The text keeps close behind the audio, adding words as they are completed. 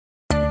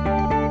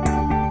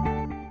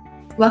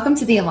Welcome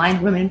to the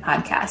Aligned Women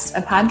Podcast,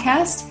 a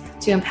podcast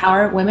to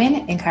empower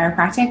women in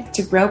chiropractic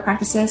to grow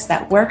practices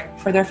that work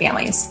for their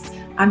families.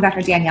 I'm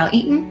Dr. Danielle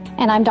Eaton.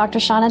 And I'm Dr.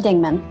 Shauna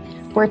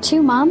Dingman. We're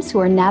two moms who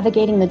are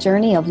navigating the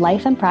journey of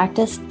life and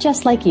practice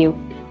just like you.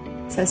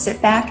 So sit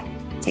back,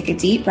 take a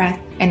deep breath,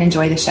 and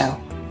enjoy the show.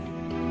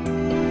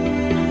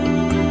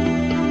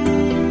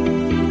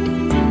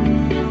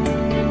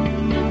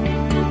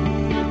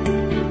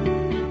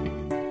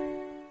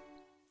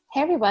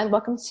 Hey everyone,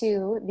 welcome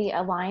to the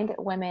Aligned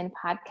Women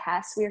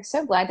Podcast. We are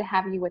so glad to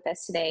have you with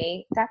us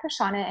today. Dr.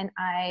 Shauna and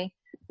I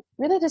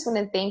really just want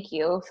to thank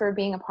you for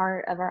being a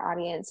part of our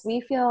audience.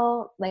 We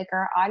feel like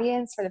our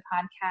audience for the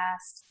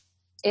podcast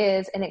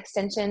is an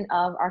extension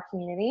of our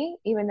community,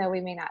 even though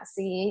we may not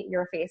see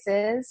your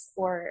faces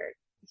or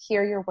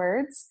hear your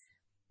words.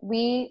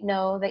 We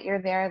know that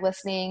you're there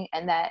listening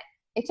and that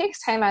it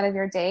takes time out of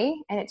your day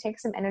and it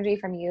takes some energy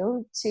from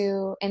you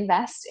to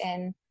invest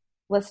in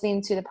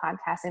listening to the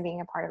podcast and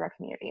being a part of our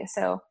community.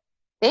 So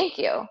thank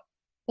you.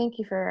 Thank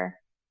you for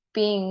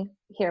being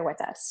here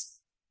with us.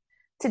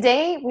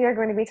 Today, we are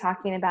going to be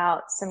talking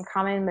about some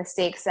common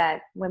mistakes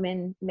that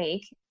women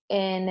make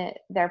in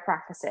their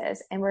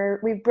practices. And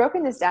we've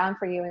broken this down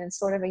for you in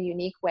sort of a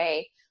unique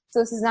way. So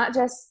this is not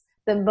just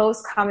the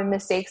most common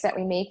mistakes that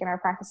we make in our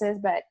practices,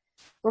 but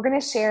we're going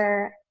to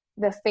share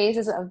the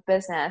phases of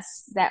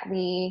business that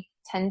we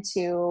tend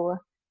to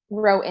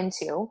grow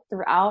into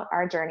throughout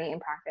our journey in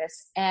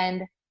practice.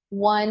 And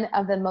one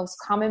of the most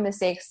common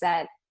mistakes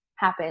that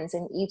happens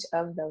in each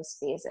of those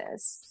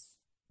phases.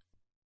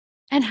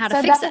 And how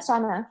to fix it.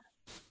 Shauna,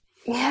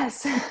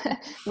 yes,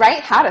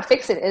 right? How to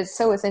fix it is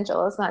so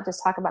essential. Let's not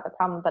just talk about the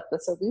problem, but the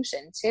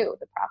solution to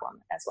the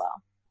problem as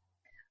well.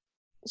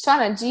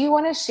 Shauna, do you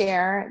want to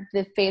share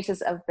the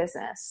phases of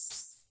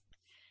business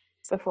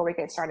before we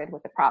get started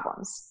with the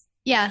problems?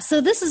 Yeah, so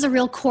this is a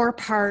real core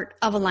part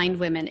of Aligned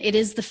Women. It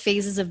is the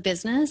phases of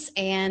business.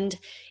 And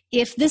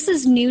if this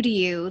is new to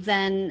you,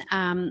 then,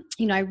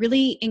 I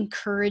really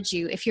encourage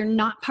you, if you're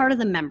not part of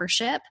the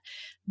membership,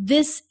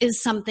 this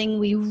is something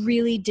we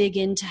really dig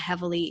into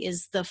heavily,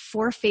 is the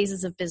 4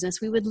 phases of business.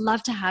 We would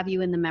love to have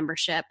you in the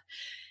membership.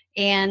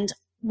 And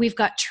we've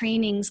got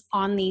trainings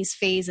on these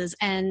phases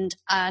and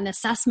an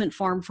assessment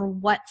form for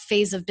what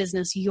phase of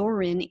business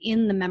you're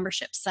in the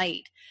membership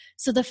site.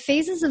 So the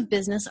phases of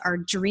business are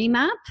Dream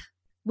Up,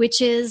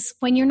 which is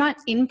when you're not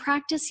in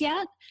practice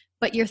yet,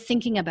 but you're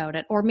thinking about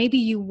it. Or maybe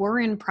you were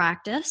in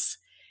practice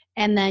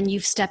and then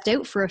you've stepped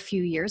out for a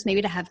few years,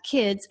 maybe to have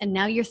kids, and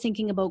now you're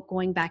thinking about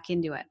going back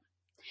into it.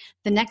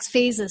 The next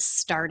phase is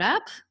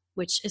Startup,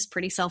 which is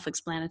pretty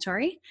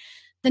self-explanatory.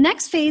 The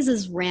next phase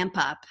is Ramp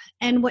Up.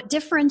 And what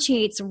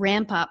differentiates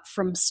Ramp Up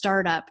from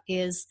Startup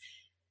is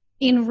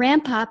in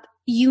Ramp Up,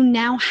 you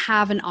now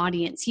have an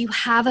audience. You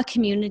have a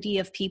community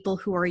of people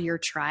who are your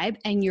tribe,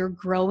 and you're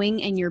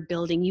growing and you're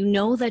building. You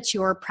know that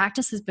your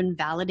practice has been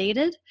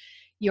validated,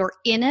 you're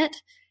in it,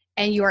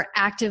 and you're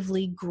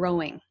actively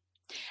growing.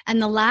 And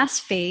the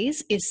last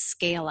phase is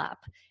Scale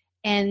Up.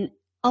 And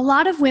a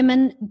lot of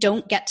women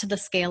don't get to the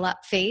Scale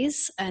Up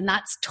phase, and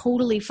that's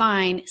totally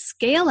fine.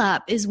 Scale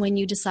Up is when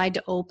you decide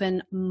to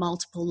open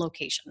multiple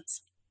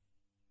locations.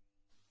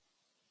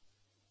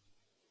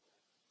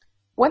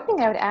 One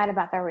thing I would add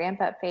about the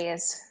ramp-up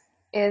phase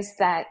is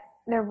that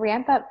the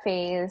ramp-up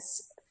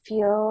phase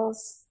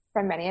feels,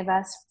 for many of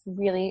us,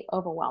 really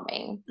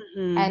overwhelming.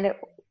 Mm-hmm.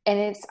 And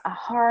it's a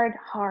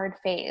hard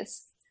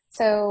phase.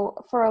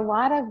 So for a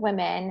lot of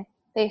women,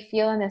 they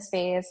feel in this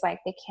phase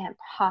like they can't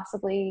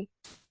possibly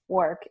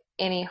work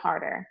any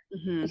harder,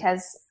 mm-hmm.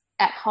 because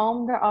at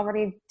home, they're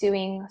already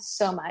doing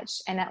so much,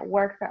 and at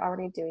work, they're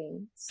already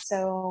doing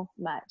so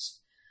much.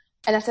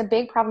 And that's a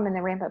big problem in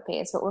the ramp-up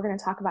phase, but we're going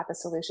to talk about the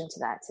solution to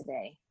that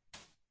today.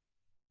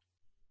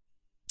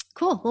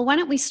 Cool. Well, why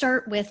don't we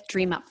start with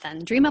Dream Up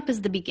then? Dream Up is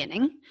the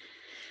beginning.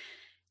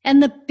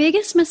 And the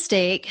biggest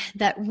mistake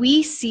that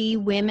we see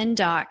women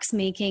docs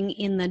making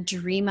in the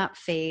Dream Up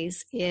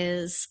phase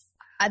is,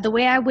 the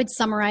way I would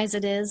summarize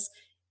it is,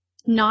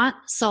 not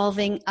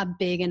solving a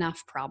big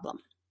enough problem.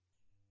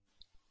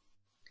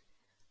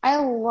 I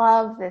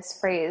love this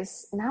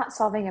phrase, not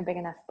solving a big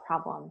enough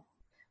problem,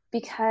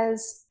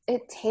 because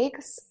it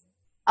takes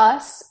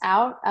us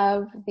out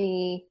of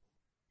the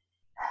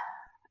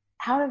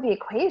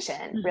equation,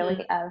 mm-hmm.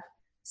 really, of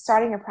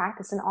starting a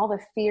practice and all the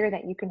fear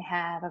that you can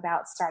have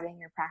about starting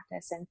your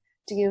practice. And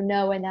do you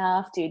know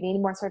enough? Do you need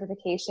more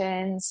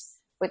certifications?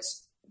 Which,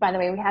 by the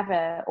way, we have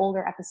an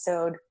older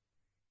episode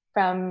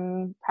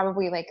from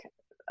probably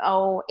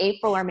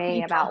April or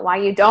May about why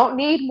you don't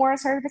need more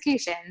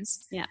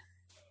certifications. Yeah.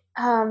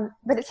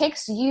 But it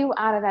takes you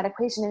out of that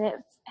equation,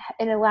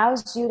 and it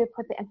allows you to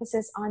put the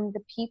emphasis on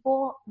the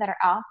people that are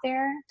out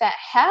there that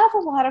have a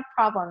lot of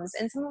problems,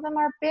 and some of them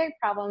are big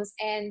problems,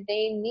 and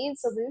they need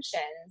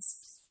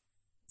solutions,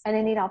 and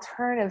they need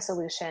alternative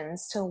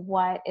solutions to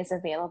what is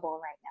available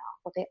right now.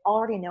 What they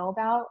already know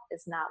about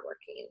is not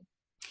working.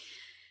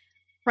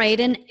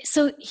 Right. And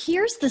so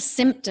here's the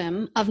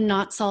symptom of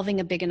not solving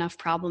a big enough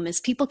problem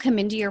is people come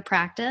into your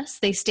practice,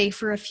 they stay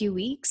for a few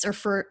weeks or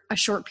for a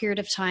short period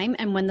of time,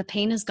 and when the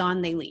pain is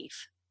gone, they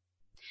leave.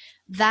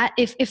 That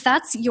if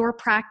that's your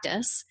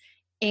practice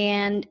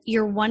and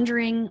you're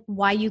wondering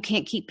why you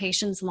can't keep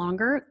patients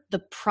longer, the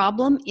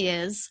problem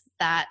is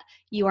that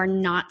you are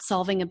not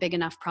solving a big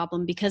enough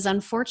problem, because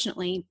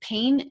unfortunately,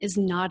 pain is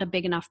not a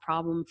big enough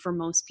problem for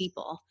most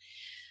people.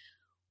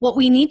 What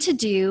we need to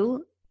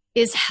do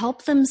is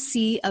help them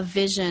see a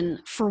vision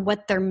for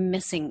what they're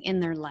missing in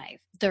their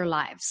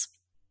lives.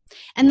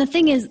 And the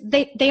thing is,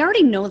 they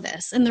already know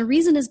this. And the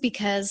reason is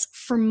because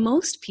for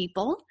most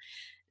people,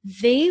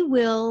 they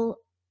will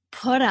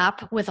put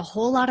up with a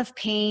whole lot of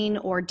pain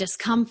or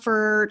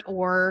discomfort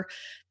or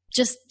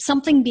just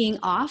something being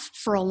off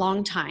for a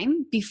long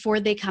time before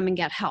they come and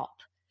get help.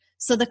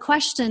 So the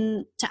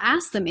question to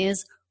ask them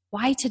is,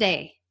 why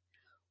today?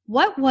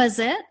 What was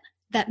it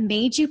that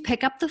made you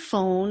pick up the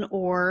phone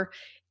or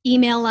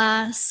email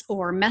us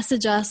or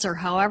message us or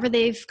however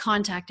they've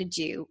contacted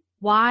you?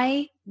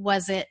 Why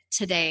was it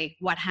today?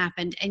 What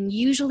happened? And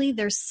usually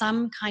there's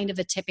some kind of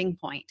a tipping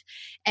point.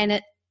 And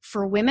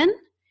for women,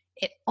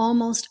 it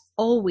almost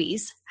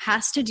always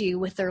has to do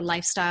with their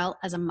lifestyle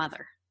as a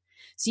mother.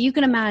 So you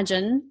can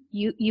imagine,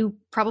 you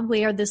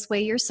probably are this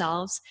way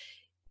yourselves.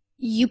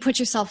 You put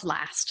yourself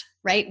last,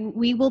 right?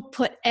 We will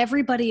put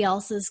everybody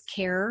else's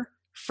care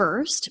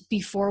first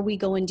before we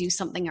go and do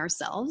something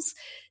ourselves.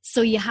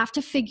 So you have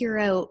to figure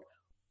out,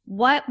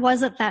 what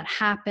was it that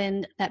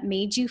happened that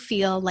made you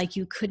feel like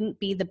you couldn't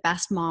be the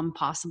best mom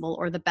possible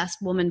or the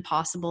best woman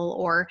possible?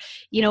 Or,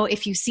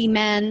 if you see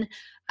men,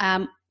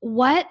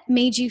 what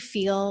made you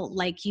feel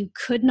like you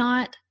could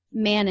not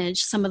manage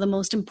some of the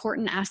most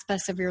important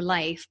aspects of your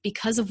life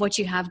because of what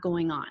you have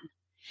going on?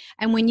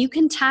 And when you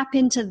can tap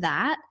into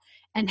that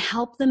and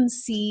help them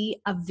see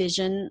a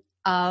vision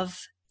of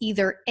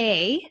either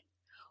A,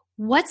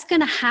 what's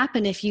going to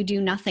happen if you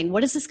do nothing?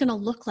 What is this going to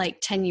look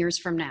like 10 years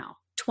from now,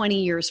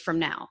 20 years from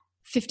now,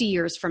 50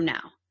 years from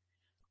now?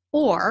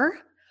 Or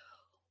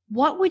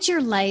what would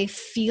your life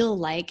feel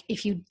like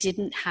if you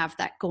didn't have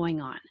that going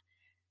on?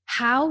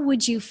 How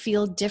would you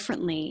feel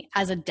differently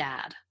as a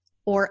dad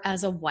or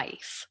as a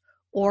wife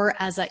or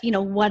as a,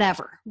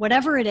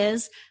 whatever it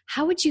is?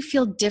 How would you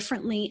feel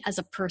differently as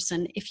a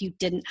person if you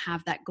didn't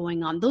have that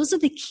going on? Those are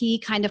the key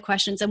kind of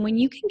questions. And when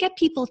you can get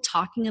people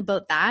talking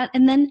about that,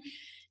 and then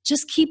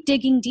just keep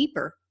digging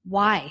deeper.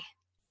 Why?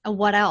 And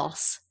what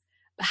else?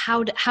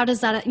 How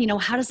does that,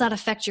 how does that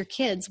affect your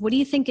kids? What do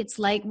you think it's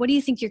like? What do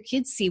you think your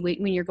kids see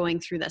when you're going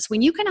through this?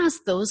 When you can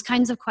ask those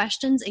kinds of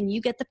questions and you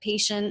get the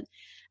patient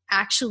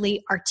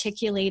actually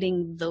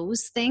articulating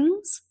those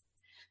things,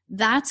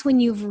 that's when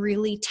you've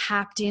really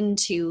tapped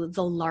into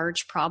the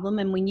large problem.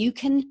 And when you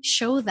can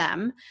show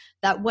them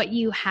that what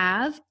you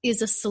have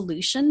is a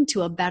solution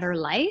to a better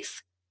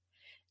life,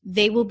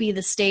 they will be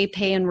the stay,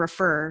 pay, and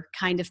refer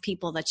kind of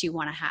people that you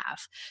want to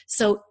have.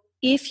 So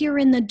if you're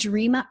in the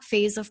dream up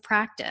phase of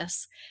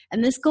practice,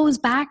 and this goes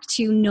back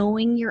to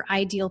knowing your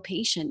ideal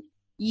patient,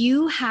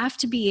 you have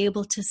to be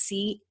able to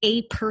see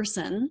a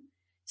person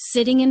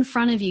sitting in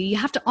front of you. You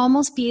have to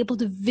almost be able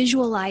to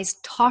visualize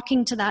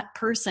talking to that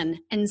person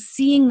and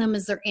seeing them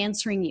as they're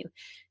answering you,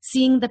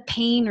 seeing the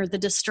pain or the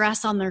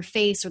distress on their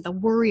face or the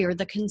worry or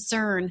the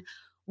concern.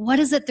 What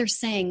is it they're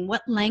saying?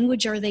 What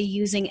language are they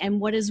using? And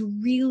what is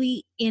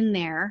really in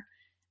there?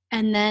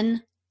 And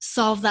then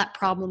solve that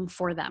problem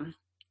for them.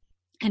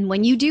 And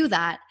when you do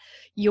that,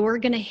 you're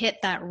going to hit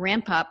that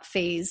ramp up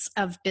phase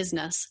of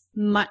business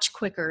much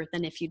quicker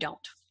than if you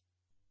don't.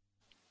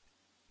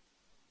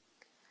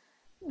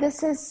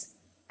 This is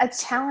a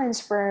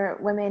challenge for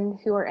women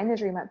who are in the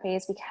dream up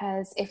phase,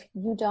 because if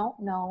you don't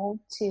know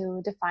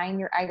to define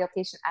your ideal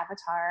patient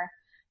avatar,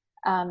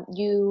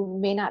 you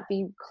may not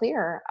be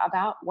clear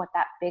about what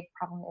that big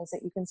problem is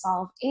that you can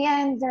solve.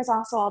 And there's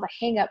also all the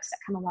hangups that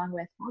come along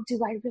with, well, do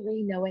I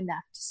really know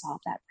enough to solve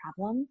that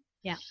problem?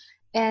 Yeah.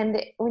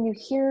 And when you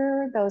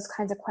hear those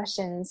kinds of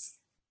questions,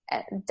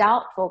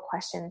 doubtful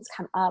questions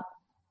come up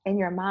in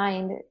your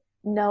mind,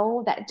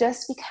 know that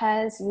just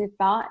because you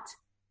thought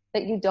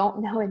that you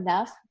don't know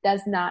enough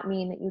does not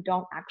mean that you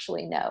don't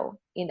actually know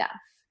enough.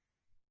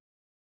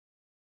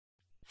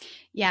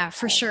 Yeah,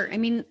 for sure. I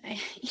mean, I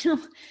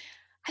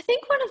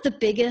think one of the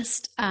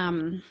biggest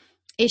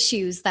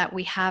issues that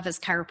we have as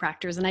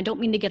chiropractors, and I don't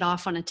mean to get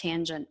off on a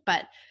tangent,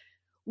 but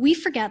we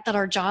forget that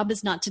our job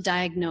is not to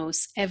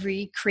diagnose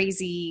every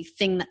crazy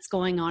thing that's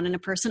going on in a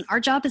person. Our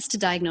job is to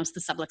diagnose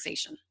the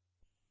subluxation,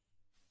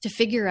 to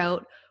figure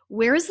out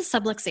where is the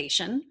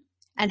subluxation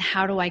and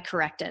how do I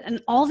correct it?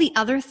 And all the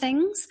other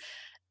things,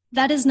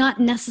 that is not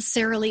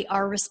necessarily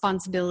our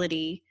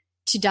responsibility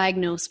to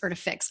diagnose or to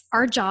fix.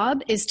 Our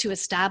job is to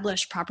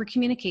establish proper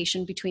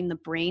communication between the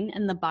brain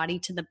and the body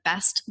to the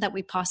best that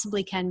we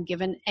possibly can,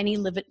 given any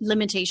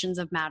limitations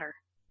of matter.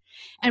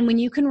 And when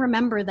you can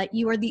remember that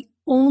you are the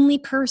only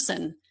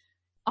person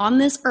on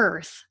this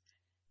earth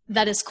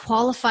that is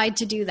qualified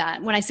to do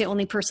that. When I say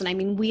only person, I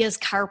mean we as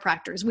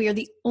chiropractors, we are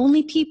the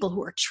only people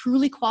who are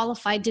truly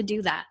qualified to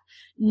do that.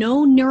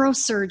 No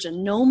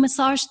neurosurgeon, no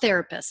massage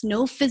therapist,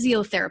 no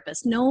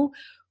physiotherapist, no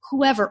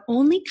whoever.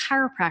 Only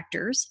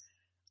chiropractors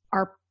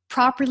are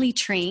properly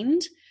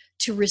trained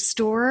to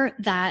restore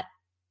that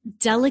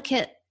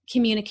delicate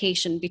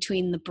communication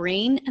between the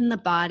brain and the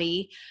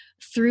body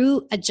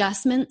through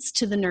adjustments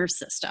to the nerve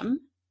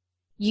system.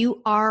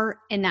 You are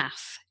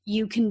enough.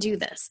 You can do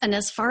this. And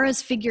as far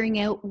as figuring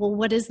out, well,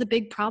 what is the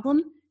big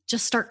problem?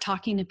 Just start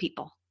talking to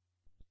people.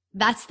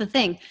 That's the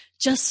thing.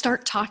 Just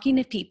start talking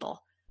to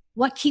people.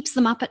 What keeps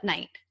them up at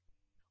night?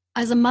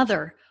 As a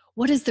mother,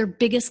 what is their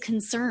biggest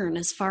concern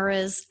as far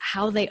as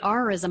how they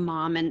are as a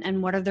mom,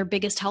 and what are their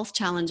biggest health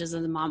challenges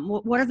as a mom?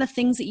 What are the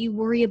things that you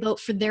worry about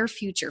for their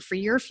future, for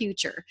your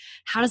future?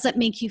 How does that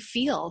make you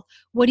feel?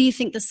 What do you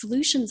think the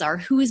solutions are?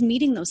 Who is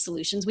meeting those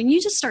solutions? When you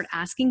just start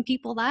asking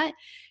people that,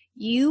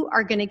 you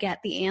are going to get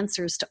the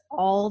answers to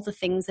all the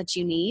things that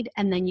you need.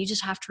 And then you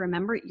just have to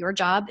remember your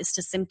job is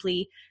to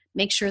simply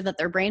make sure that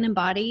their brain and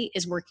body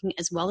is working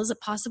as well as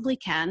it possibly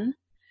can.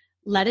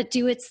 Let it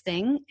do its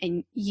thing,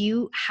 and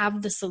you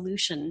have the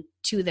solution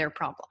to their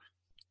problem.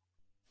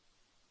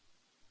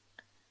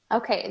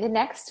 Okay, the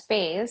next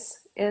phase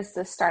is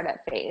the startup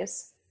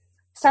phase.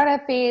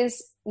 Startup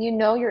phase,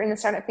 you're in the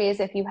startup phase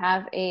if you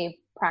have a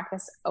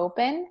practice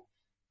open.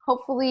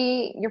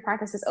 Hopefully your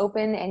practice is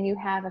open and you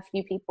have a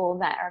few people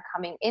that are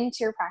coming into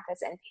your practice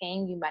and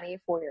paying you money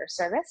for your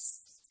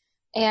service.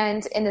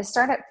 And in the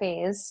startup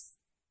phase,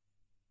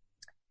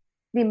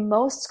 the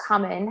most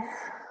common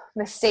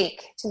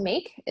mistake to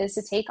make is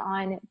to take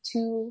on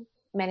too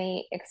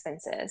many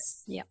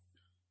expenses. Yep.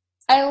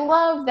 I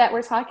love that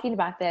we're talking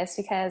about this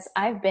because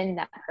I've been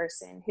that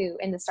person who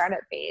in the startup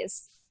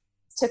phase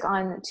took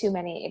on too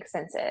many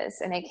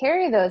expenses, and I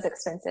carry those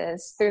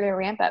expenses through the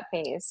ramp up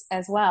phase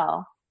as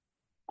well.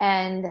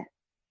 And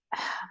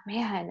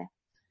man,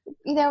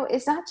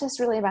 it's not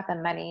just really about the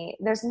money.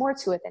 There's more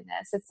to it than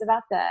this. It's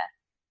about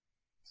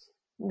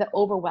the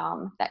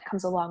overwhelm that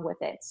comes along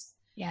with it.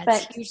 Yeah,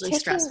 it's hugely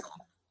stressful.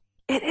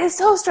 It is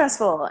so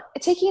stressful.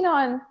 Taking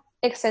on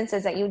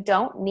expenses that you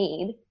don't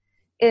need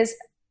is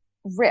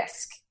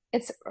risk.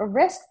 It's a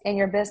risk in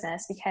your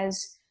business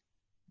because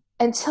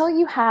until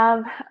you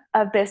have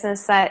a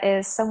business that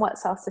is somewhat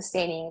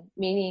self-sustaining,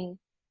 meaning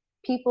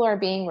people are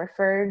being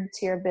referred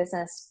to your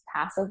business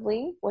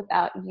passively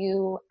without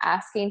you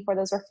asking for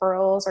those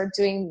referrals or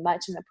doing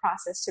much in the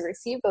process to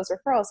receive those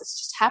referrals, it's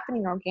just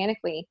happening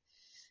organically,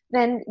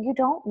 then you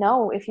don't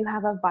know if you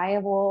have a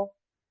viable,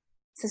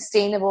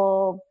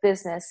 sustainable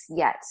business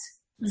yet.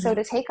 Mm-hmm. So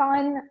to take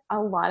on a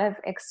lot of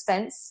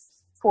expense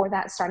for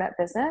that startup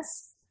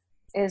business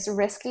is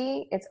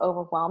risky. It's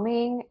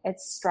overwhelming.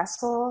 It's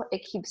stressful.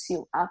 It keeps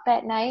you up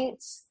at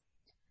night.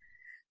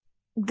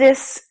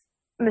 This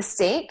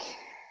mistake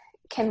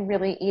can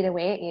really eat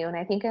away at you. And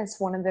I think it's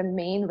one of the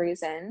main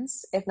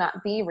reasons, if not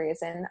the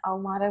reason, a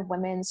lot of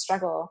women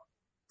struggle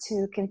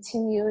to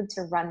continue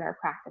to run their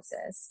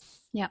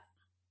practices. Yeah.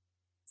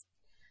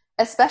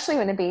 Especially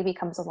when a baby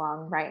comes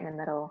along right in the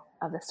middle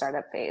of the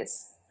startup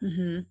phase.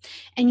 Mm-hmm.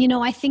 And,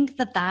 I think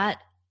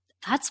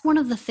that's one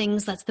of the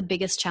things that's the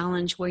biggest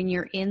challenge when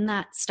you're in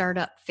that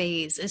startup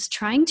phase is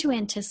trying to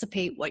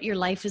anticipate what your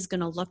life is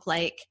going to look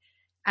like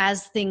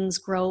as things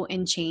grow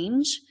and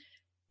change.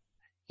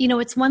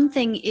 It's one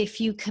thing if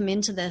you come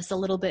into this a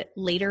little bit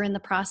later in the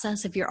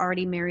process, if you're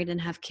already married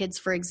and have kids,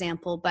 for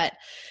example, but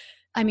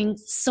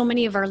so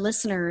many of our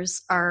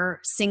listeners are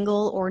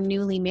single or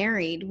newly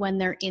married when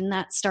they're in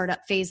that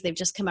startup phase. They've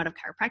just come out of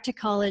chiropractic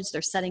college.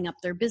 They're setting up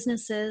their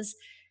businesses.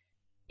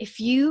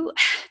 If you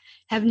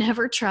have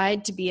never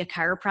tried to be a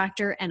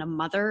chiropractor and a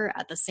mother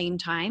at the same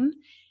time,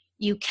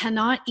 you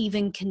cannot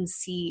even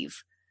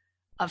conceive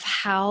of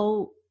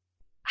how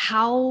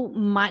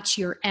much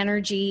your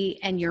energy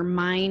and your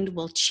mind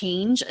will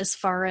change as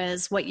far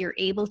as what you're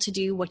able to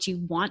do, what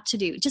you want to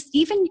do. Just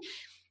even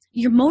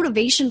your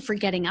motivation for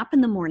getting up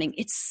in the morning,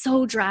 it's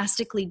so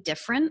drastically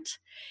different.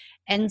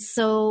 And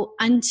so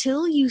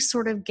until you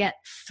sort of get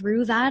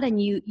through that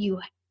and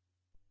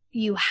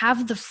you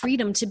have the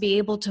freedom to be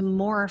able to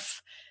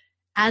morph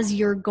as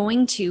you're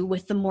going to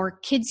with the more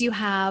kids you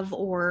have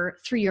or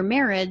through your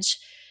marriage,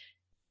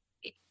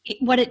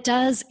 what it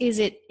does is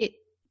it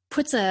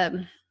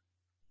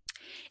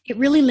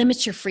really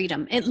limits your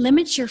freedom. It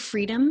limits your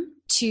freedom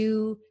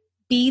to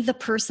be the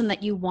person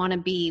that you want to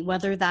be,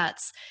 whether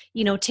that's,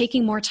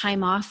 taking more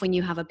time off when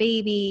you have a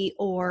baby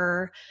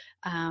or,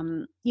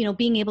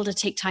 being able to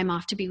take time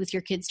off to be with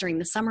your kids during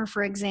the summer,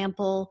 for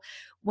example.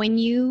 When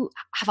you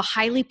have a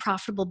highly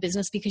profitable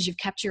business because you've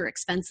kept your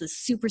expenses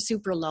super,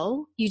 super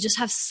low, you just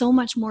have so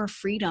much more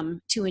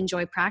freedom to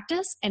enjoy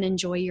practice and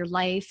enjoy your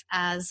life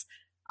as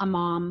a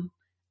mom,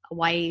 a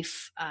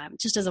wife,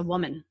 just as a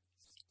woman.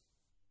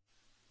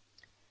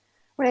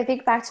 When I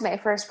think back to my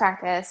first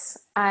practice,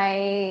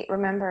 I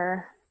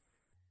remember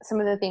some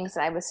of the things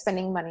that I was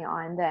spending money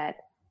on that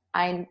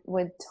I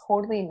would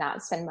totally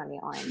not spend money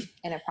on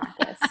in a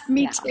practice.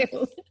 Me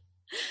too.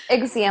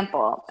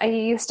 Example, I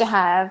used to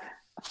have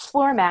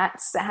floor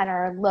mats that had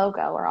our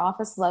logo, our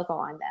office logo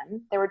on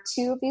them. There were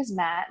 2 of these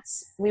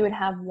mats. We would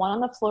have one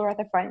on the floor at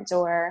the front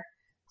door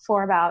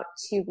for about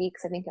 2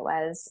 weeks, I think it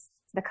was.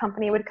 The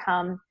company would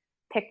come,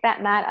 pick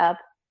that mat up,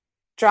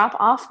 drop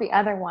off the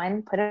other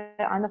one, put it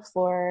on the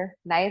floor,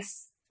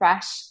 nice,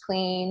 fresh,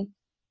 clean,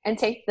 and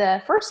take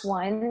the first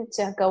one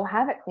to go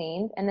have it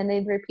cleaned. And then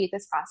they'd repeat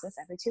this process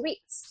every 2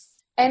 weeks.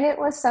 And it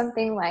was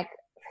something like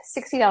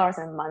 $60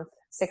 a month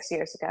 6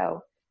 years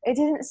ago. It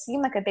didn't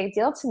seem like a big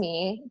deal to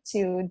me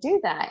to do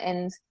that.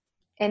 And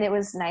it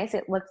was nice.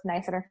 It looked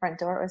nice at our front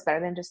door. It was better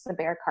than just the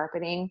bare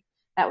carpeting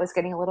that was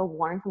getting a little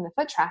worn from the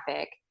foot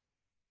traffic.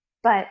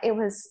 But it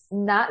was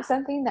not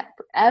something that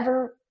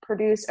ever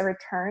produced a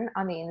return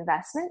on the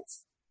investment.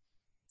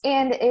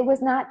 And it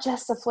was not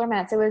just the floor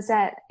mats. It was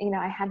that,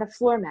 I had the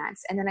floor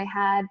mats, and then I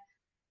had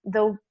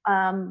the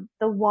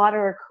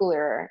water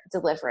cooler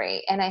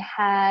delivery, and I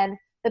had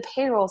the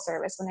payroll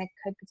service when I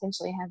could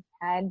potentially have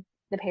had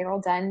the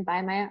payroll done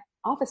by my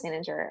office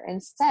manager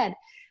instead.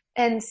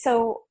 And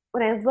so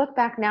when I look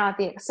back now at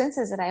the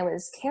expenses that I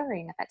was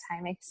carrying at that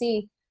time, I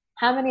see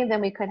how many of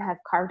them we could have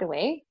carved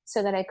away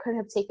so that I could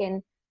have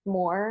taken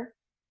more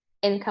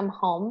income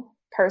home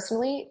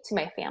personally to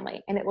my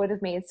family. And it would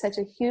have made such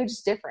a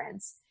huge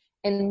difference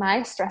in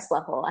my stress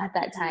level at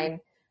that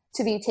time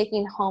to be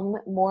taking home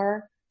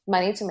more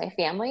money to my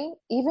family.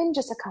 Even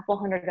just a couple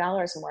 $100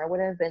 more would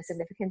have been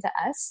significant to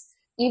us,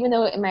 even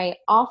though in my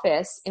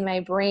office, in my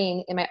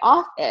brain, in my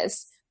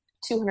office,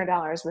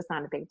 $200 was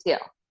not a big deal.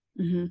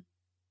 Mm-hmm.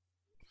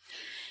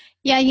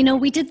 Yeah,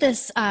 we did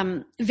this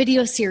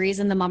video series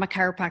in the Mama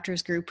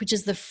Chiropractors group, which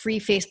is the free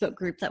Facebook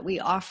group that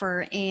we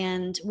offer.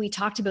 And we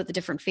talked about the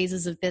different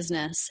phases of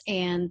business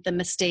and the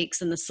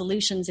mistakes and the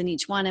solutions in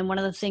each one. And one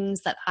of the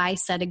things that I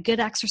said, a good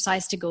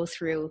exercise to go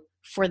through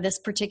for this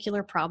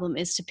particular problem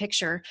is to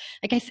picture,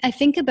 like I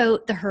think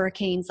about the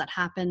hurricanes that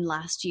happened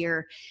last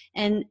year.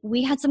 And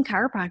we had some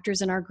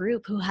chiropractors in our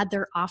group who had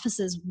their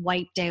offices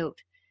wiped out.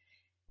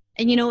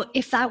 And,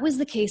 if that was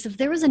the case, if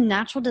there was a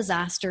natural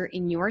disaster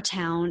in your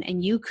town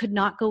and you could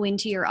not go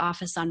into your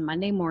office on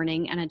Monday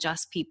morning and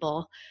adjust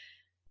people,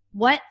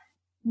 what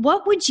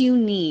would you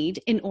need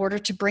in order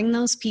to bring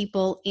those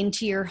people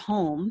into your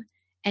home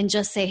and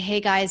just say, hey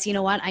guys, you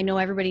know what? I know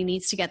everybody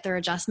needs to get their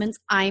adjustments.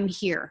 I'm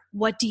here.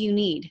 What do you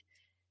need?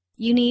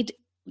 You need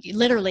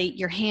literally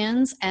your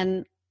hands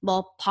and,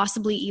 well,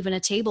 possibly even a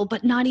table,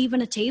 but not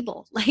even a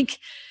table. Like,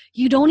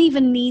 you don't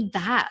even need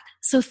that.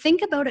 So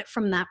think about it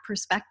from that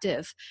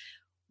perspective.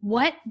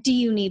 What do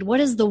you need? What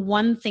is the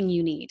one thing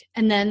you need?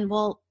 And then,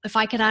 well, if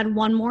I could add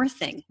one more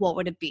thing, what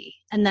would it be?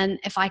 And then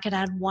if I could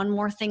add one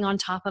more thing on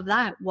top of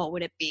that, what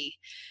would it be?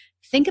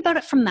 Think about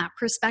it from that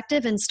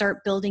perspective and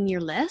start building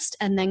your list,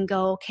 and then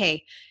go,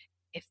 okay,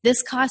 if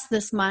this costs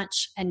this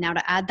much, and now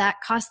to add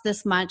that costs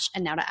this much,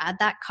 and now to add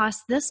that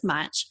costs this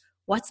much,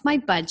 what's my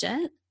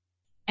budget?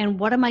 And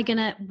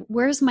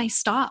where's my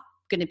stop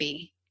going to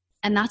be?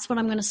 And that's what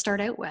I'm going to start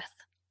out with.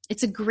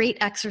 It's a great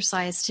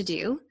exercise to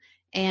do.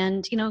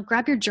 And,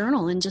 grab your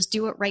journal and just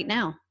do it right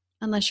now,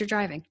 unless you're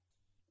driving.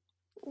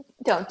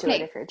 Don't do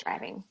it if you're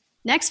driving.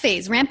 Next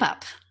phase, ramp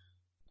up.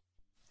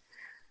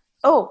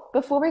 Oh,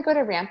 before we go to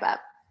ramp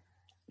up,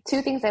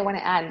 2 things I want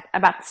to add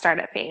about the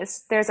startup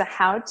phase. There's a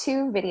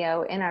how-to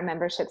video in our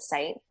membership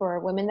site for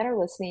women that are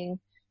listening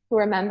who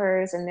are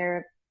members, and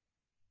they're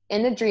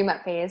in the dream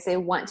up phase. They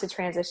want to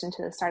transition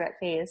to the startup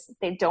phase.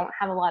 They don't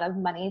have a lot of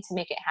money to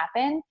make it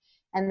happen,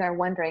 and they're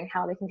wondering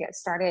how they can get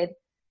started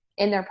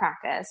in their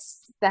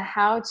practice. The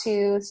how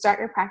to start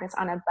your practice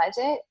on a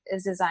budget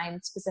is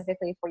designed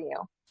specifically for you.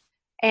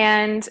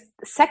 And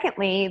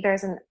secondly,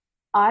 there's an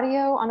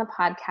audio on the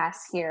podcast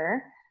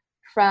here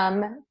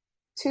from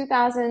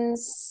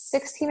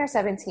 2016 or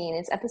 17.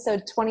 It's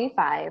episode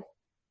 25.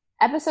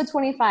 Episode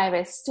 25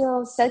 is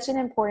still such an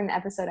important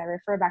episode I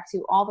refer back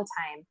to all the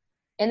time.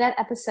 In that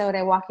episode,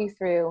 I walk you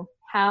through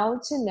how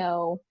to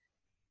know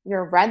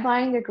your red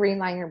line, your green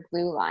line, your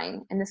blue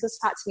line. And this was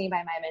taught to me by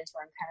my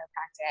mentor in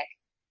chiropractic.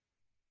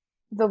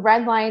 The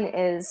red line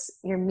is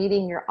you're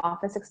meeting your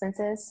office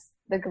expenses.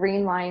 The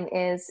green line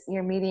is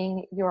you're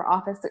meeting your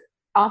office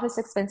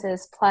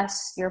expenses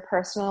plus your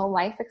personal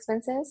life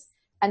expenses.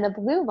 And the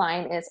blue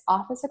line is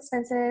office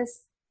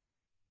expenses,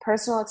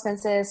 personal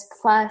expenses,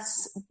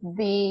 plus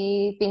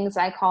the things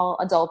I call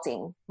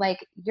adulting,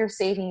 like you're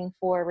saving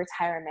for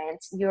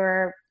retirement,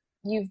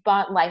 you've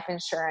bought life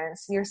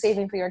insurance, you're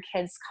saving for your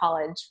kids'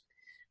 college,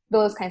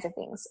 those kinds of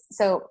things.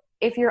 So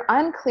if you're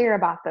unclear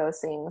about those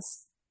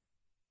things,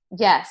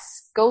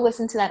 yes, go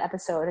listen to that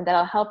episode, and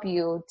that'll help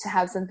you to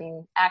have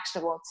something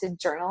actionable to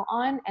journal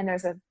on. And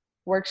there's a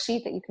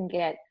worksheet that you can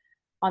get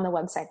on the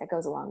website that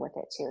goes along with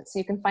it too. So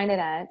you can find it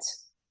at,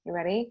 you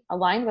ready?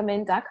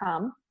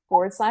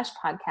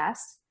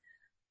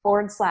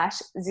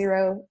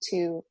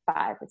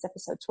 alignedwomen.com/podcast/025. It's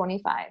episode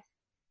 25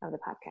 of the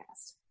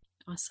podcast.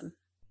 Awesome.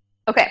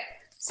 Okay.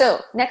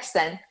 So next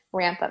then,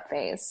 ramp up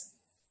phase.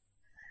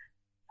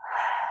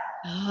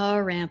 Oh,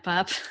 ramp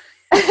up.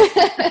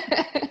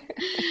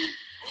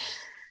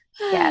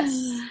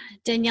 Yes.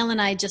 Danielle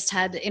and I just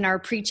had in our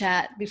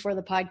pre-chat before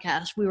the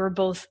podcast, we were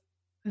both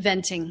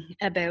venting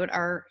about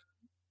our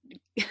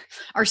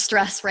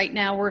stress right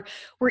now.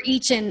 We're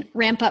each in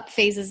ramp up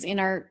phases in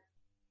our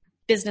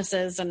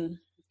businesses, and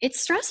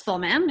it's stressful,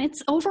 man.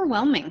 It's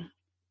overwhelming.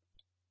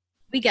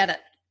 We get it.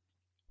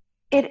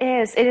 It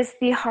is. It is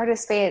the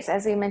hardest phase,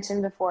 as we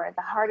mentioned before,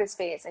 the hardest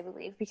phase, I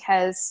believe,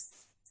 because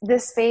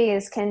this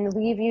phase can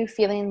leave you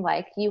feeling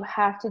like you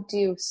have to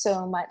do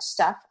so much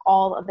stuff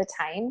all of the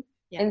time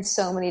in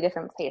so many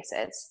different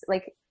places.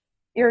 Like,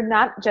 you're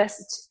not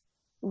just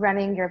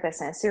running your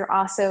business, you're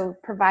also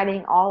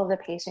providing all of the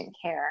patient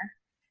care.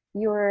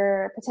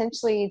 You're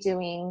potentially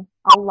doing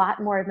a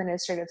lot more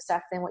administrative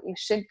stuff than what you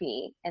should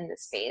be in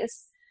this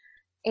phase.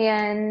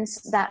 And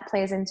that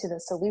plays into the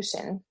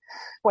solution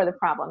for the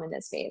problem in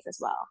this phase as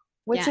well,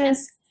 which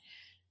is...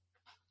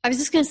 I was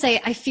just going to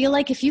say, I feel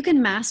like if you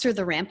can master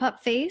the ramp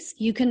up phase,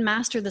 you can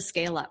master the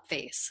scale up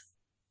phase.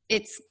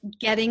 It's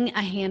getting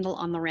a handle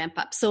on the ramp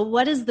up. So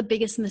what is the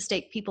biggest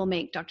mistake people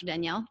make, Dr.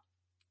 Danielle?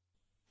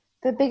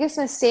 The biggest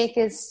mistake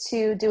is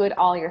to do it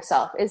all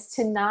yourself, is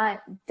to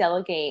not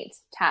delegate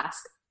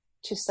tasks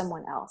to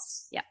someone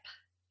else. Yep.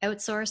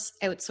 Outsource,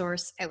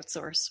 outsource,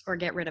 outsource, or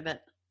get rid of it.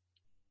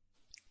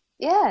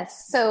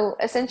 Yes. So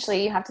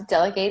essentially you have to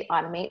delegate,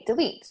 automate,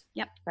 delete.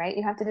 Yep. Right?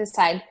 You have to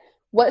decide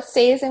what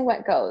stays and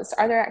what goes.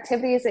 Are there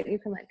activities that you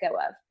can let go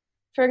of?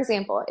 For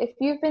example, if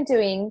you've been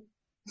doing,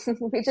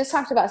 we just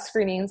talked about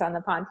screenings on the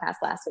podcast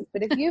last week,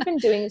 but if you've been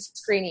doing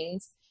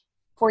screenings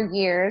for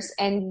years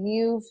and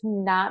you've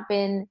not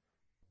been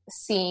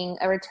seeing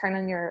a return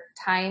on your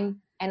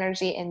time,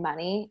 energy, and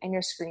money in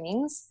your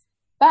screenings,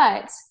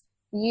 but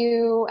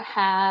you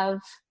have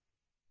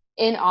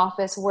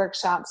in-office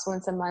workshops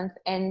once a month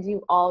and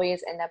you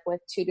always end up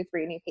with 2 to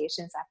 3 new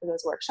patients after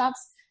those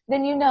workshops,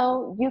 then you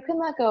know you can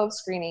let go of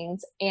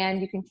screenings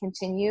and you can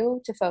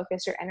continue to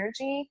focus your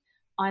energy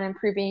on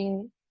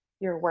improving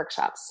your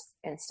workshops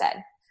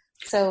instead.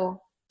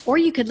 So, or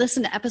you could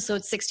listen to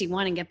episode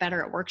 61 and get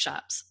better at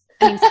workshops.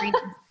 I mean, screenings.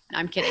 No,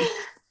 I'm kidding.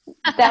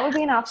 That would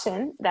be an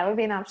option. That would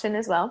be an option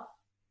as well.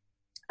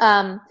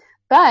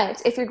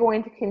 But if you're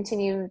going to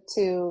continue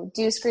to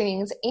do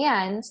screenings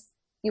and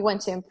you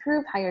want to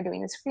improve how you're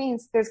doing the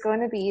screenings, there's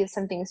going to be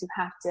some things you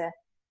have to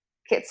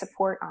get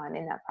support on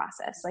in that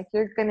process. Like,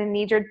 you're going to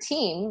need your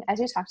team, as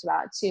you talked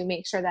about, to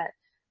make sure that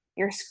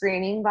your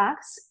screening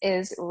box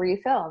is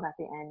refilled at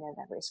the end of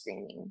every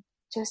screening,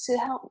 just to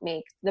help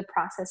make the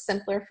process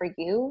simpler for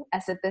you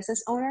as a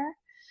business owner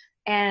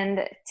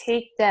and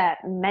take that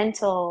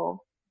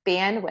mental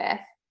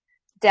bandwidth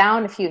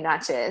down a few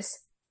notches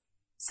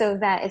so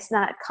that it's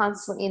not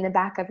constantly in the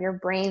back of your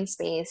brain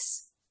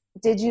space.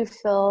 Did you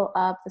fill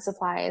up the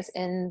supplies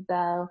in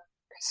the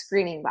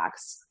screening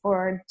box,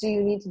 or do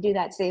you need to do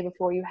that today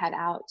before you head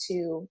out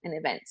to an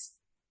event?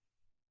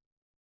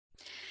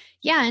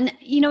 Yeah. And,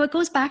 it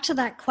goes back to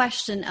that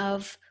question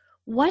of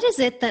what is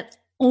it that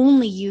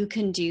only you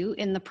can do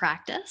in the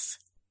practice,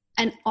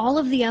 and all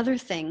of the other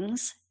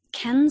things,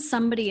 can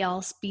somebody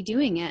else be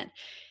doing it?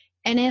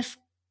 And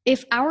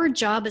if our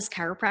job as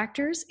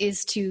chiropractors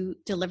is to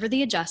deliver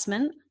the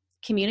adjustment,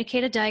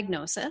 communicate a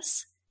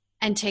diagnosis,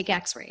 and take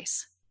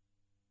x-rays,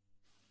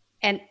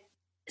 and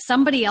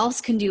somebody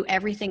else can do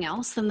everything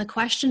else, then the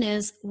question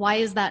is, why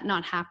is that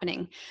not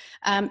happening?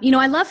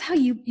 I love how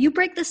you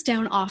break this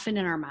down often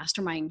in our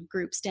mastermind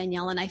groups,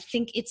 Danielle, and I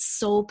think it's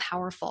so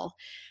powerful.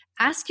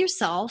 Ask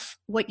yourself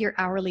what your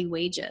hourly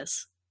wage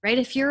is, right?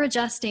 If you're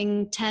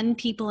adjusting 10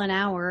 people an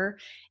hour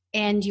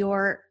and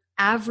your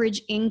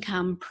average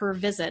income per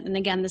visit, and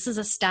again, this is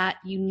a stat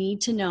you need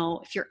to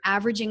know, if your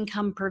average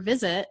income per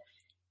visit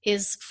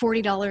is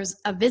 $40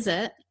 a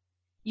visit,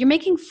 you're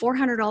making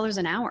 $400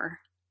 an hour.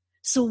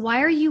 So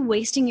why are you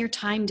wasting your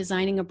time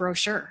designing a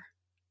brochure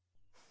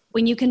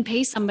when you can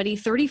pay somebody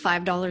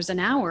 $35 an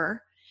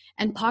hour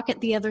and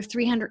pocket the other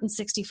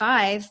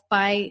 $365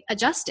 by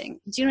adjusting?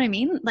 Do you know what I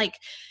mean? Like,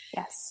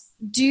 yes,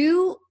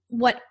 do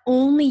what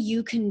only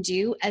you can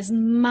do as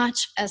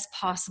much as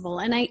possible.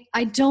 And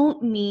I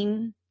don't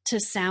mean to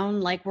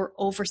sound like we're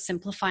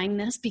oversimplifying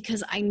this,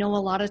 because I know a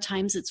lot of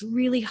times it's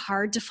really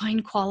hard to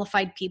find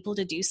qualified people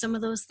to do some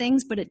of those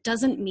things, but it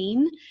doesn't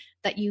mean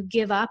that you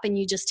give up and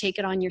you just take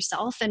it on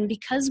yourself. And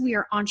because we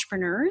are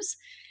entrepreneurs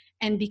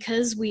and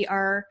because we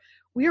are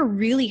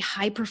really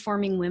high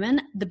performing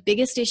women, the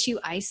biggest issue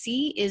I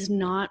see is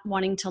not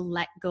wanting to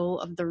let go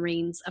of the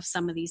reins of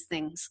some of these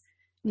things,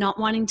 not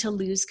wanting to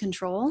lose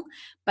control.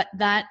 But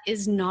that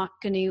is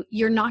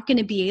you're not going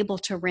to be able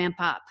to ramp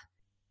up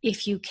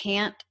if you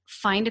can't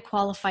find a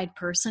qualified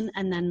person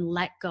and then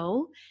let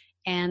go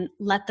and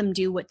let them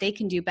do what they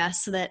can do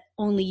best, so that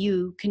only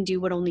you can do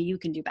what only you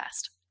can do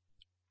best.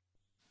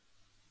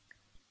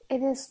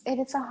 It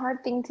is a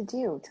hard thing to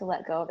do, to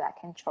let go of that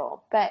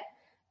control. But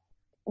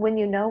when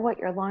you know what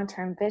your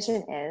long-term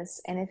vision is,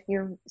 and if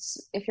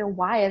your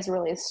why is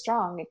really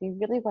strong, if you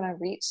really want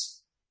to reach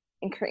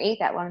and create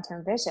that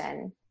long-term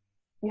vision,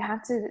 you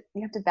have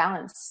to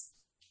balance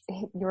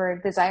your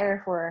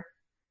desire for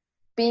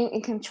being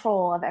in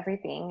control of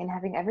everything and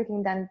having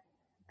everything done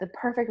the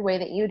perfect way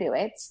that you do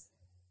it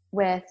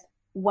with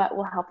what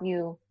will help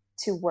you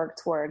to work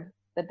toward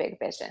the big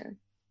vision.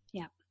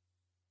 Yeah.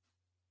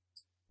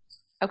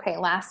 Okay,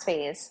 last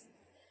phase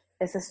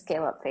is the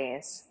scale up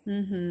phase.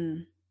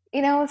 Mm-hmm.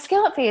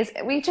 Scale up phase,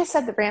 we just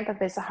said the ramp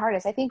up is the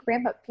hardest. I think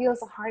ramp up feels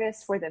the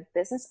hardest for the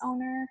business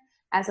owner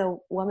as a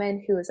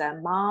woman who is a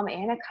mom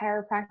and a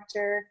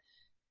chiropractor,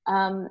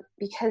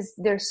 because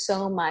there's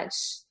so much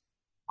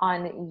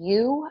on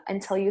you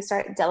until you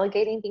start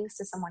delegating things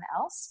to someone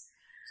else.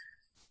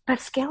 But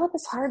scale up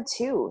is hard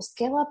too.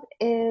 Scale up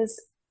is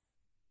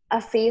a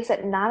phase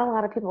that not a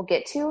lot of people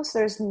get to. So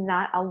there's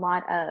not a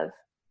lot of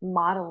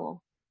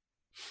models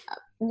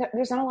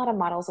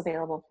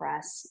available for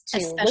us to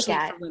look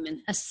at.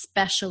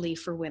 Especially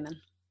for women.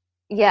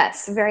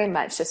 Yes, very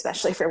much,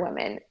 especially for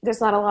women.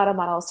 There's not a lot of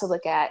models to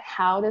look at.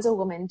 How does a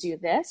woman do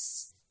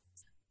this?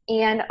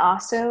 And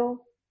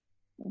also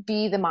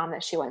be the mom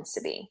that she wants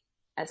to be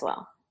as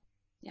well.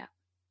 Yeah.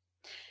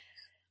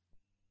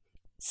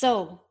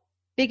 So,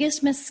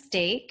 biggest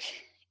mistake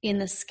in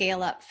the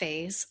scale up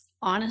phase,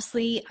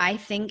 honestly, I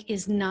think,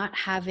 is not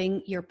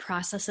having your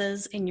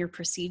processes and your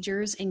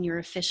procedures and your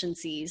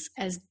efficiencies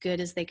as good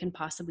as they can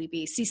possibly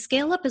be. See,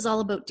 scale up is all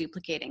about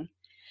duplicating.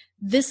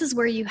 This is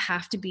where you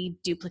have to be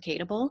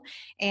duplicatable.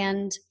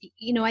 And,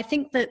 I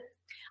think that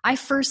I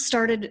first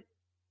started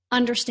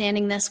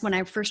understanding this when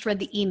I first read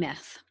the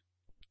E-Myth.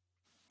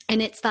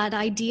 And it's that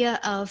idea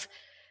of,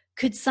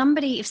 if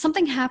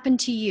something happened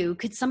to you,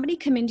 could somebody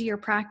come into your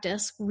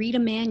practice, read a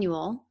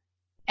manual,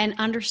 and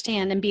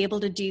understand and be able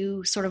to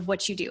do sort of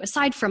what you do,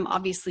 aside from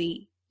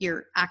obviously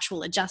your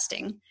actual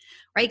adjusting,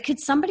 right? Could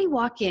somebody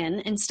walk in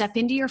and step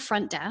into your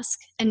front desk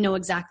and know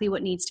exactly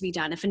what needs to be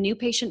done? If a new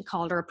patient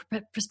called or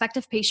a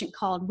prospective patient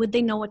called, would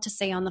they know what to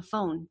say on the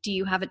phone? Do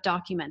you have it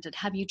documented?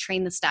 Have you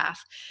trained the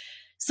staff?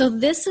 So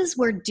this is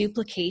where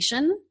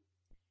duplication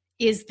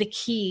is the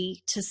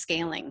key to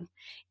scaling.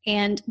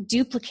 And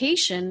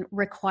duplication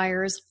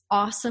requires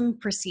awesome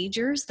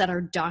procedures that are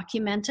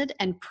documented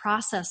and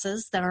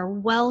processes that are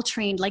well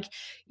trained. Like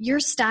your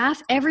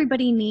staff,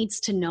 everybody needs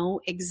to know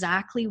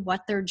exactly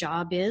what their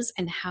job is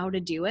and how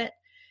to do it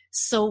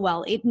so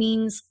well. It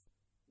means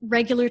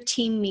regular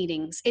team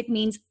meetings. It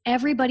means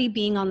everybody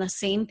being on the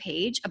same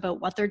page about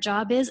what their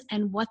job is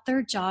and what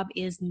their job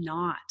is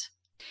not.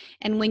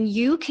 And when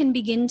you can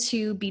begin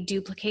to be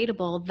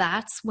duplicatable,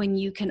 that's when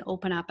you can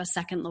open up a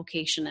second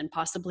location and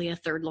possibly a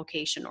third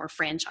location or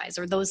franchise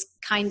or those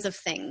kinds of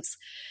things.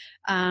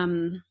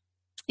 Craig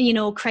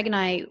and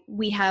I,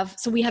 we have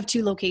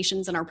 2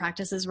 locations in our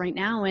practices right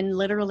now, and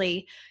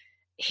literally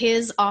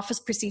his office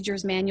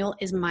procedures manual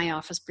is my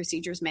office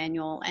procedures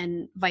manual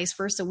and vice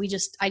versa.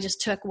 I just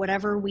took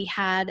whatever we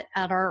had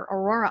at our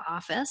Aurora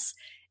office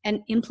and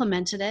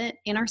implemented it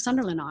in our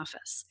Sunderland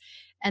office.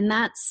 And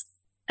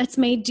it's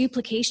made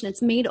duplication.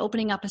 It's made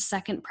opening up a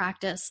second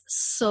practice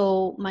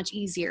so much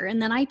easier.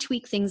 And then I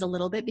tweak things a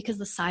little bit because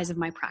the size of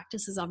my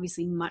practice is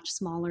obviously much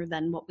smaller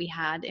than what we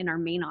had in our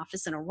main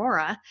office in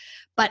Aurora.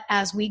 But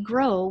as we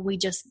grow, we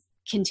just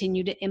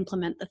continue to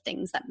implement the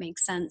things that make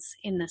sense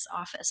in this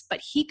office.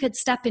 But he could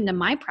step into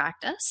my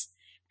practice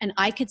and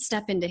I could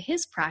step into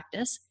his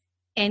practice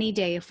any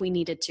day if we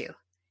needed to.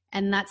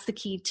 And that's the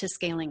key to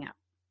scaling up.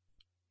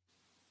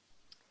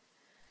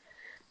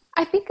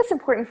 I think it's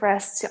important for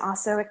us to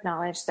also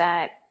acknowledge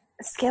that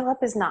scale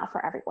up is not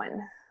for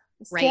everyone.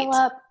 Scale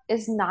up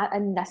is not a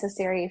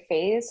necessary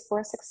phase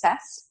for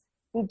success.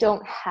 You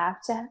don't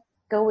have to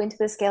go into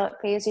the scale up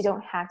phase. You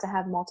don't have to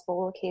have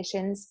multiple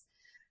locations.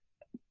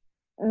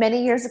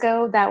 Many years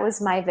ago, that was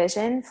my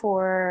vision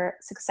for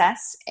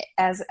success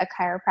as a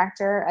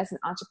chiropractor, as an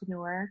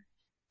entrepreneur,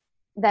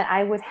 that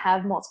I would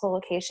have multiple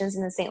locations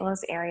in the St.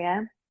 Louis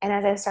area. And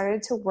as I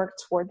started to work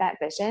toward that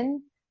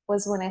vision,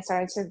 was when I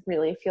started to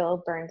really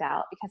feel burned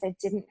out because I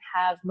didn't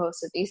have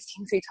most of these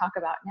things we talk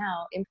about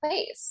now in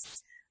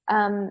place.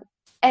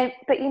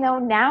 But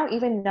now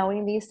even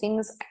knowing these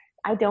things,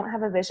 I don't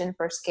have a vision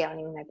for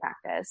scaling my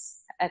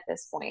practice at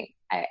this point.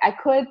 I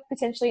could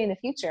potentially in the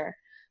future,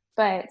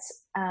 but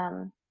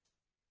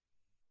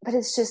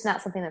it's just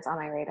not something that's on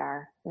my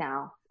radar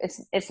now.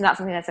 It's not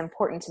something that's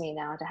important to me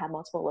now to have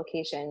multiple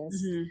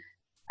locations.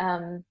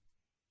 Mm-hmm.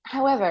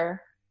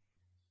 However,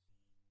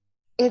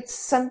 it's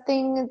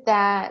something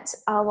that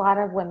a lot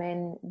of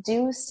women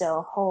do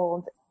still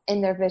hold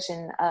in their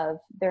vision of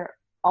their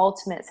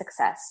ultimate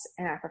success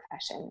in our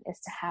profession is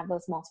to have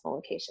those multiple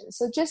locations.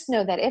 So just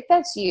know that if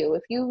that's you,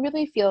 if you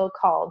really feel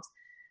called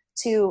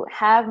to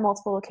have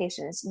multiple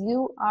locations,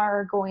 you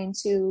are going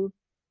to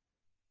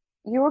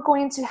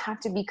have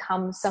to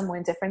become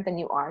someone different than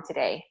you are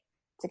today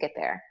to get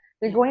there.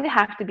 You're going to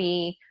have to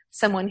be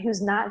someone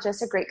who's not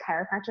just a great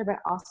chiropractor, but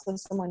also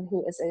someone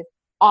who is an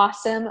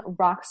awesome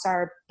rock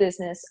star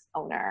business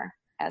owner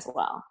as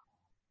well.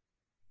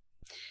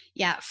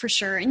 Yeah, for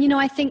sure. And,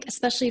 I think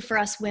especially for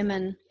us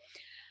women,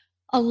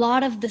 a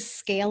lot of the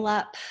scale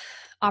up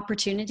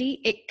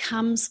opportunity, it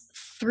comes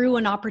through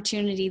an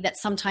opportunity that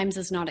sometimes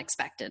is not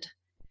expected.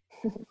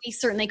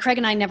 Craig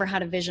and I never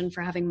had a vision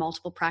for having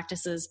multiple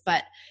practices,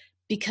 but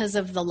because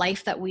of the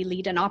life that we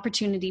lead, an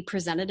opportunity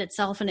presented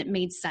itself and it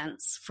made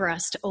sense for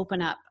us to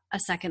open up a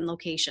second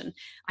location.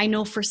 I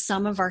know for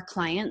some of our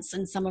clients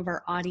and some of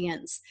our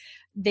audience,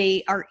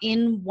 they are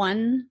in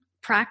one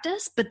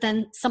practice, but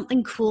then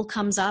something cool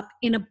comes up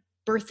in a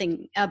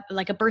birthing,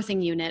 like a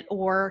birthing unit,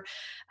 or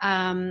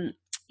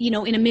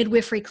in a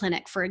midwifery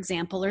clinic, for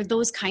example, or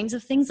those kinds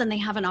of things, and they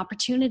have an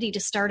opportunity to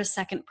start a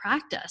second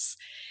practice.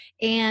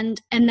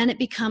 And then it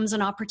becomes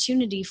an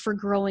opportunity for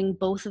growing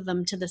both of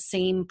them to the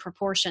same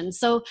proportion.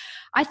 So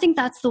I think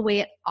that's the way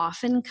it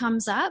often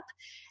comes up.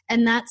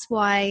 And that's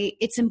why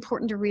it's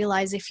important to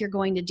realize if you're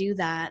going to do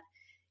that,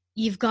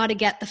 you've got to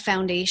get the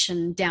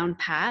foundation down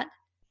pat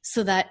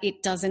so that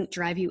it doesn't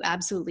drive you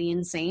absolutely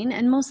insane,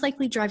 and most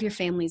likely drive your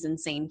families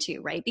insane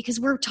too, right? Because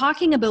we're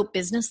talking about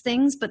business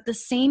things, but the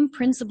same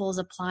principles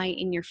apply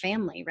in your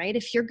family, right?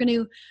 If you're going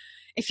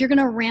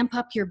to ramp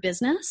up your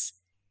business,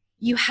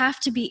 you have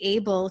to be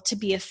able to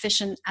be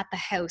efficient at the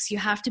house. You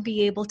have to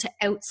be able to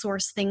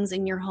outsource things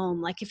in your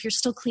home. Like if you're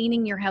still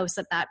cleaning your house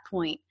at that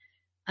point,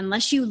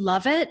 unless you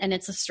love it and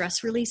it's a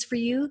stress release for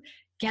you,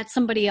 get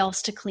somebody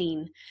else to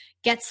clean.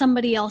 Get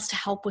somebody else to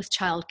help with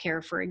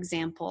childcare, for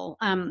example.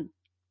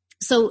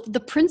 So the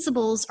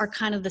principles are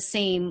kind of the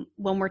same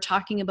when we're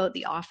talking about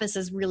the office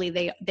as really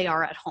they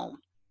are at home.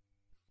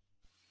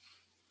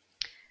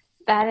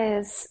 That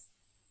is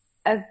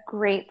a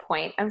great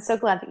point. I'm so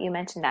glad that you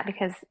mentioned that,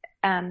 because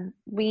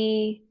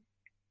we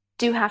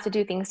do have to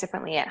do things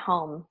differently at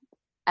home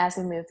as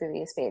we move through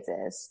these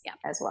phases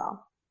as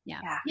well.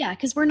 Yeah.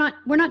 Because we're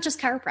not just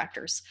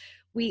chiropractors.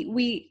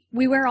 We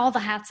wear all the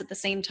hats at the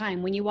same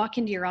time. When you walk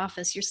into your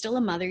office, you're still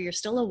a mother, you're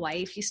still a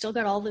wife, you still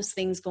got all those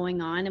things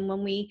going on. And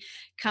when we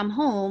come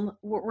home,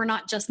 we're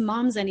not just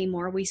moms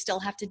anymore. We still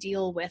have to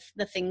deal with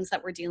the things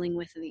that we're dealing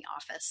with in the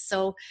office.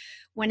 So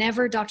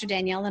whenever Dr.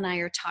 Danielle and I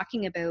are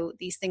talking about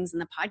these things in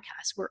the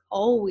podcast, we're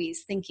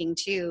always thinking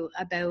too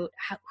about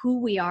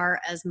who we are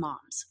as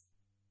moms.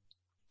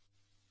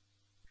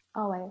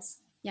 Always.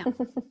 Yeah. All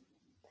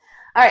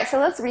right. So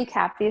let's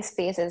recap these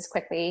phases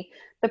quickly.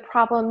 The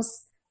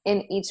problems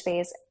in each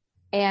phase,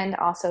 and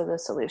also the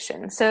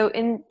solution. So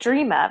in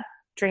Dream Up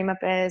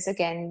is,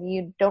 again,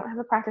 you don't have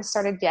a practice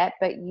started yet,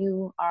 but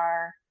you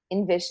are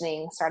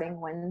envisioning starting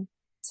one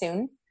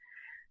soon.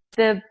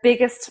 The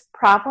biggest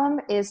problem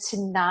is to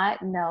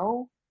not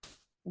know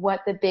what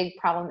the big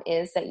problem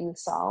is that you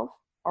solve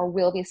or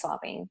will be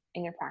solving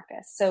in your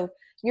practice. So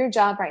your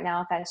job right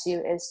now, if that's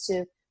you, is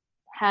to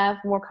have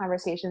more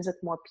conversations with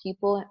more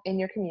people in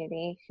your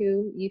community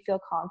who you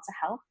feel called to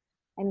help,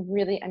 and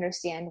really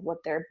understand what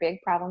their big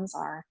problems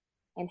are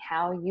and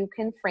how you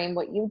can frame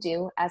what you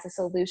do as a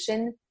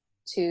solution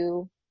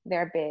to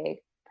their big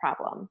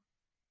problem.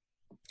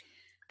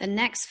 The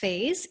next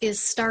phase is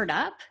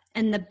startup.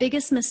 And the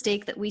biggest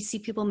mistake that we see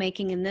people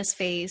making in this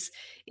phase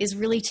is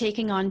really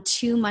taking on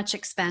too much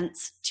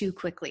expense too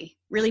quickly.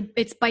 Really,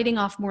 it's biting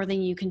off more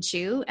than you can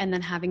chew, and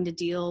then having to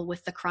deal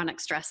with the chronic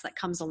stress that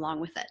comes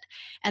along with it.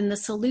 And the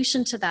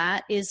solution to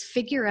that is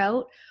figure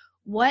out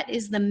what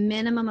is the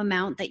minimum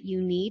amount that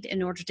you need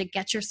in order to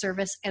get your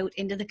service out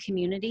into the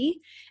community,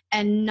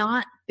 and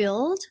not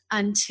build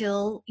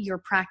until your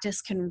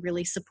practice can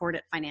really support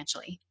it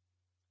financially.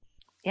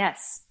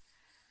 Yes.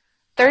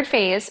 Third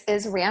phase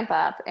is ramp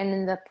up. And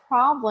then the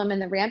problem in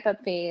the ramp up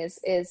phase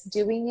is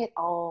doing it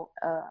all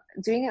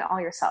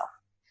yourself.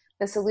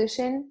 The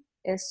solution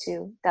is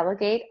to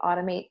delegate,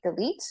 automate,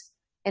 delete.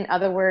 In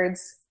other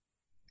words,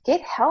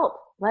 get help.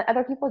 Let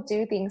other people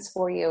do things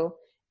for you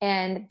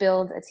and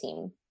build a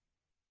team.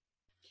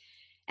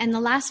 And the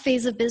last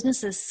phase of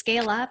business is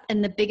scale up.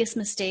 And the biggest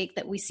mistake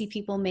that we see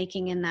people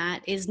making in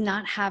that is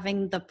not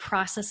having the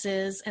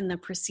processes and the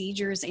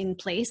procedures in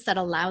place that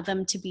allow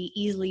them to be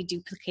easily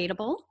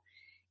duplicatable.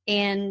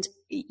 And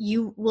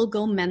you will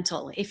go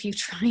mental if you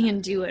try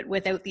and do it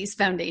without these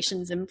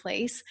foundations in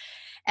place.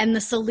 And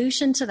the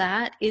solution to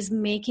that is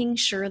making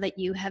sure that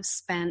you have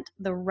spent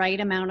the right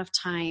amount of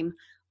time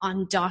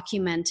on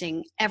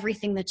documenting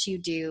everything that you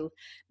do,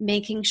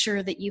 making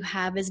sure that you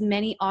have as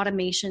many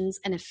automations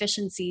and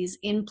efficiencies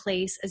in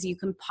place as you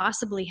can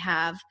possibly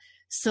have,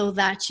 so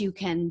that you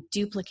can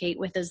duplicate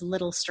with as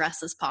little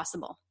stress as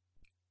possible.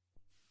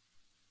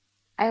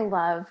 I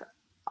love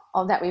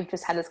all that we've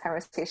just had this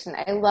conversation.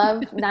 I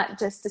love not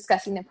just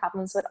discussing the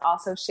problems, but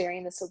also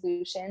sharing the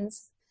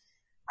solutions.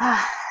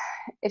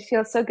 It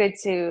feels so good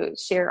to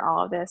share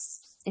all of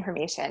this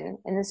information.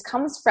 And this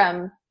comes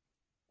from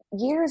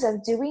years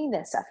of doing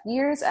this stuff,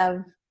 years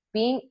of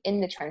being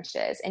in the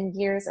trenches, and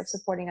years of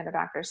supporting other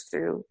doctors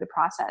through the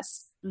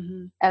process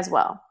as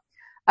well.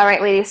 All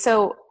right, ladies.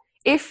 So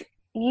if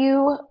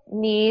you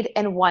need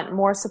and want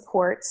more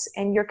support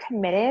and you're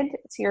committed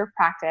to your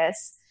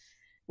practice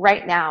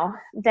right now,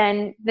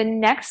 then the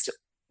next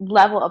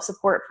level of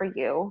support for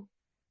you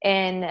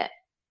in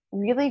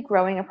really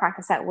growing a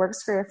practice that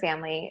works for your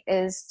family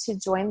is to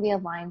join the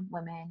Aligned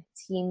Women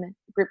Team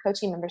Group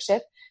Coaching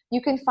membership. You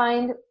can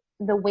find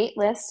the wait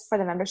list for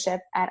the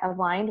membership at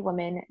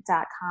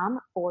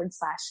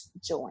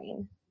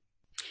alignedwomen.com/join.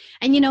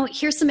 And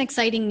here's some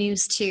exciting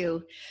news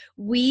too.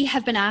 We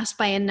have been asked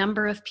by a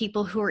number of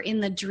people who are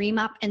in the Dream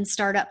Up and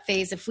Startup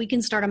phase if we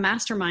can start a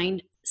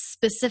mastermind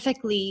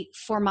specifically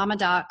for mama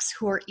docs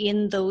who are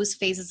in those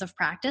phases of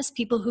practice,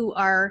 people who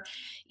are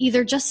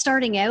either just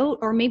starting out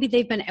or maybe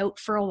they've been out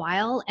for a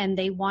while and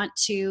they want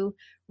to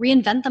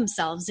reinvent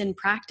themselves in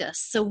practice.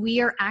 So we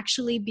are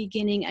actually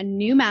beginning a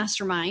new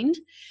mastermind.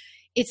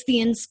 It's the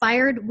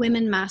Inspired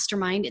Women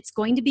Mastermind. It's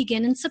going to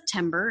begin in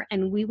September,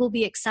 and we will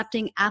be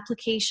accepting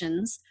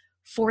applications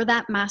for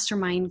that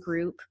mastermind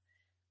group,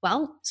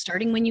 well,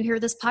 starting when you hear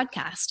this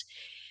podcast.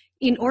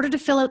 In order to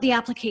fill out the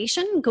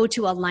application, go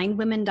to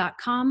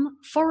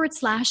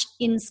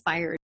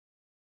alignedwomen.com/inspired.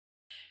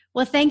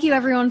 Well, thank you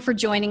everyone for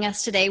joining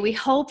us today. We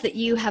hope that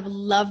you have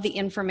loved the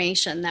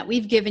information that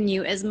we've given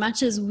you as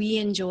much as we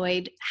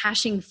enjoyed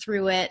hashing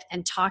through it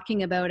and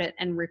talking about it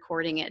and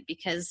recording it,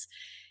 because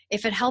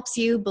if it helps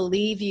you,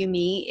 believe you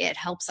me, it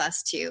helps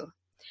us too.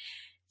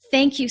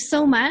 Thank you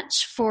so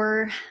much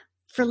for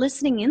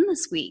listening in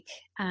this week.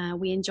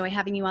 We enjoy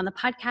having you on the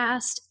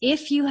podcast.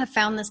 If you have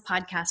found this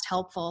podcast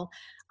helpful,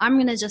 I'm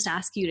going to just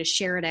ask you to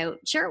share it out.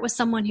 Share it with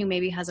someone who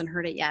maybe hasn't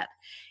heard it yet.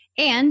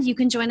 And you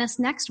can join us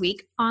next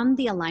week on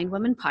the Aligned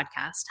Women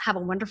podcast. Have a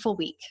wonderful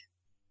week.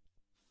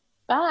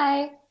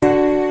 Bye.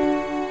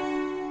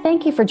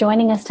 Thank you for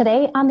joining us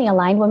today on the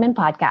Aligned Women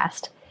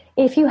podcast.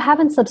 If you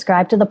haven't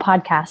subscribed to the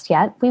podcast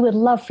yet, we would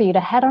love for you to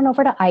head on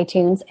over to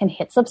iTunes and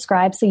hit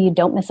subscribe so you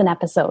don't miss an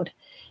episode.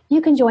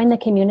 You can join the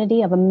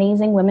community of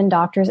amazing women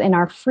doctors in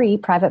our free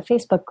private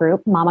Facebook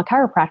group, Mama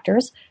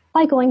Chiropractors,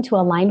 by going to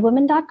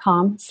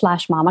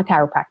alignedwomen.com/Mama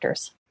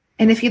Chiropractors.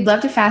 And if you'd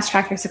love to fast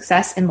track your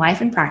success in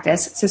life and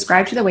practice,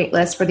 subscribe to the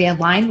waitlist for the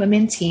Aligned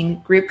Women Team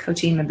Group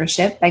Coaching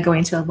Membership by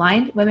going to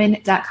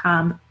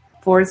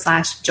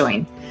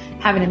alignedwomen.com/join.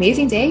 Have an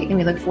amazing day, and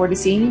we look forward to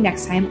seeing you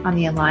next time on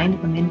the Aligned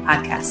Women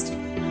Podcast.